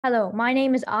Hello, my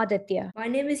name is Aaditya. My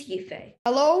name is Yifei.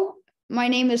 Hello, my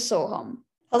name is Sohum.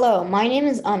 Hello, my name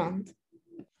is Anant.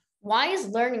 Why is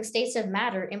learning states of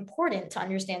matter important to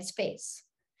understand space?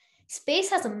 Space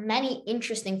has many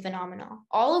interesting phenomena,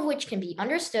 all of which can be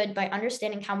understood by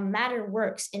understanding how matter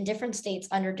works in different states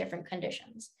under different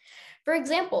conditions. For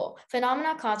example,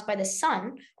 phenomena caused by the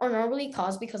sun are normally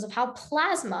caused because of how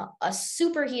plasma, a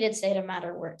superheated state of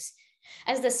matter, works,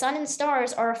 as the sun and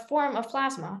stars are a form of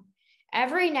plasma.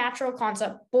 Every natural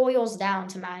concept boils down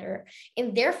to matter,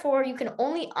 and therefore you can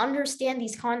only understand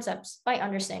these concepts by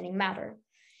understanding matter.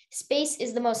 Space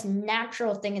is the most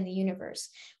natural thing in the universe.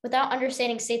 Without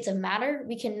understanding states of matter,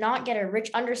 we cannot get a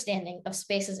rich understanding of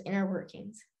space's inner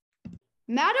workings.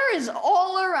 Matter is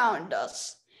all around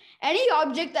us. Any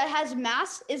object that has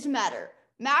mass is matter.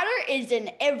 Matter is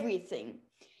in everything.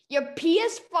 Your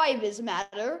PS5 is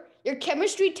matter, your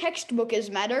chemistry textbook is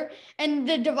matter, and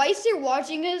the device you're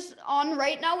watching this on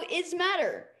right now is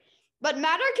matter. But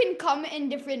matter can come in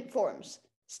different forms.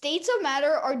 States of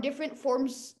matter are different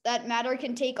forms that matter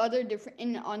can take under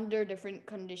different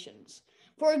conditions.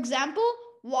 For example,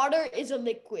 water is a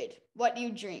liquid, what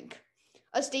you drink.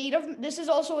 This is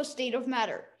also a state of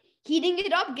matter. Heating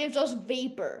it up gives us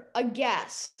vapor, a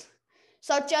gas,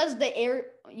 such as the air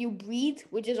you breathe,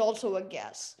 which is also a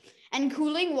gas. And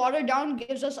cooling water down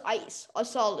gives us ice, a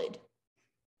solid.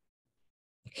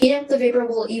 Heating up the vapor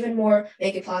will even more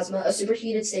make a plasma, a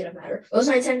superheated state of matter.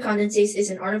 Bose-Einstein condensate is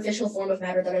an artificial form of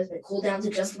matter that has been cooled down to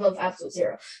just above absolute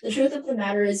zero. The truth of the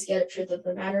matter is, the truth of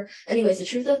the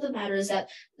matter is that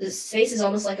the space is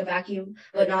almost like a vacuum,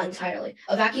 but not entirely.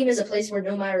 A vacuum is a place where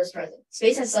no matter is present.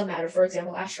 Space has some matter, for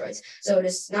example, asteroids, so it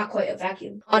is not quite a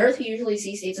vacuum. On Earth, we usually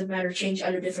see states of matter change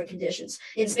under different conditions.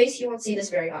 In space, you won't see this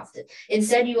very often.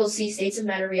 Instead, you will see states of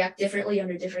matter react differently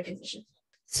under different conditions.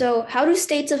 So how do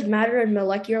states of matter and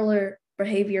molecular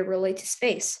behavior relate to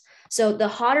space? So the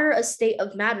hotter a state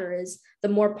of matter is, the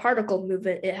more particle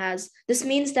movement it has. This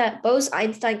means that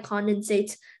Bose-Einstein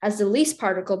condensate has the least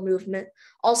particle movement,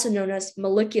 also known as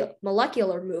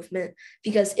molecular movement,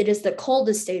 because it is the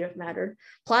coldest state of matter.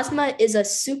 Plasma is a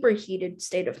superheated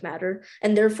state of matter,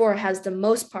 and therefore has the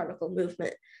most particle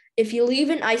movement. If you leave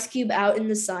an ice cube out in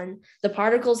the sun, the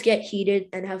particles get heated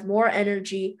and have more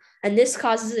energy, and this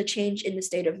causes a change in the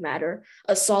state of matter,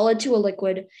 a solid to a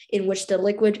liquid, in which the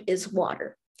liquid is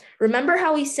water. Remember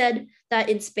how we said that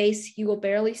in space you will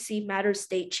barely see matter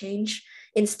state change?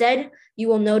 Instead, you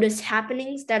will notice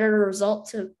happenings that are a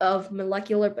result of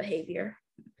molecular behavior.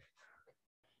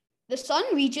 The sun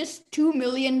reaches 2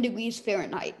 million degrees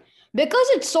Fahrenheit. Because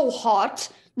it's so hot,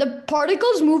 the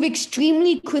particles move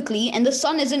extremely quickly and the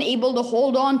sun isn't able to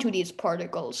hold on to these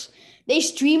particles. They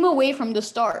stream away from the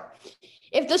star.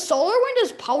 If the solar wind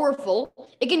is powerful,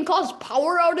 it can cause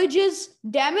power outages,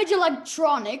 damage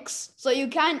electronics, so you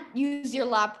can't use your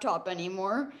laptop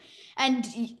anymore, and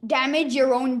damage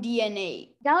your own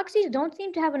DNA. Galaxies don't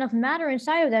seem to have enough matter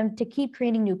inside of them to keep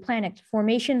creating new planets,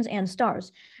 formations, and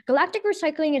stars. Galactic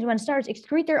recycling is when stars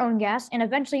excrete their own gas, and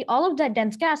eventually all of that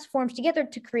dense gas forms together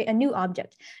to create a new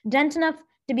object, dense enough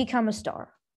to become a star.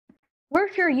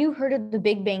 We're sure you've heard of the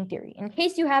Big Bang Theory. In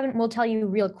case you haven't, we'll tell you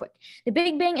real quick. The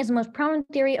Big Bang is the most prominent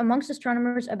theory amongst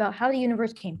astronomers about how the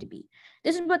universe came to be.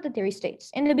 This is what the theory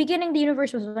states. In the beginning, the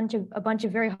universe was a bunch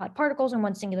of very hot particles in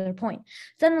one singular point.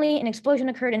 Suddenly, an explosion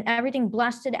occurred and everything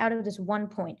blasted out of this one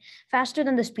point, faster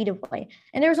than the speed of light.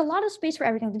 And there was a lot of space for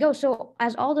everything to go. So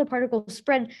as all the particles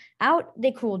spread out,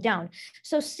 they cooled down.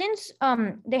 So since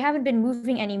they haven't been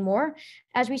moving anymore,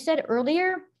 as we said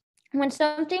earlier, when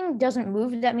something doesn't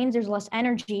move, that means there's less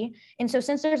energy. And so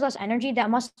since there's less energy, that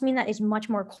must mean that it's much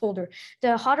more colder.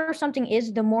 The hotter something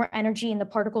is, the more energy in the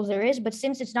particles there is. But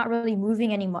since it's not really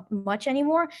moving much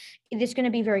anymore, it's going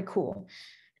to be very cool.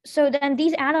 So then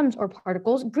these atoms or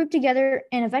particles group together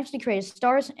and eventually create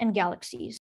stars and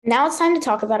galaxies. Now it's time to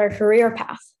talk about our career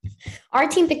path. Our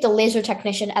team picked a laser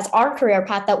technician as our career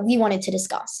path that we wanted to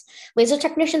discuss. Laser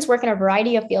technicians work in a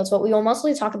variety of fields, but we will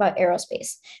mostly talk about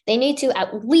aerospace. They need to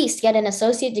at least get an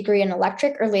associate degree in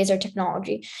electric or laser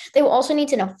technology. They will also need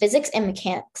to know physics and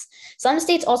mechanics. Some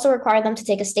states also require them to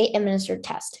take a state-administered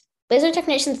test. Laser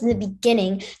technicians in the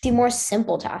beginning do more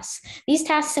simple tasks. These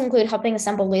tasks include helping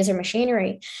assemble laser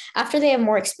machinery. After they have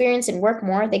more experience and work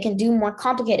more, they can do more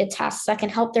complicated tasks that can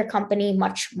help their company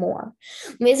much more.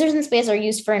 Lasers in space are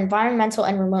used for environmental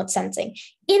and remote sensing.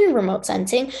 In remote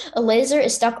sensing, a laser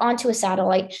is stuck onto a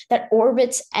satellite that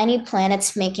orbits any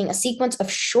planets, making a sequence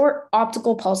of short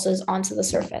optical pulses onto the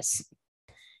surface.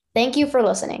 Thank you for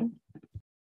listening.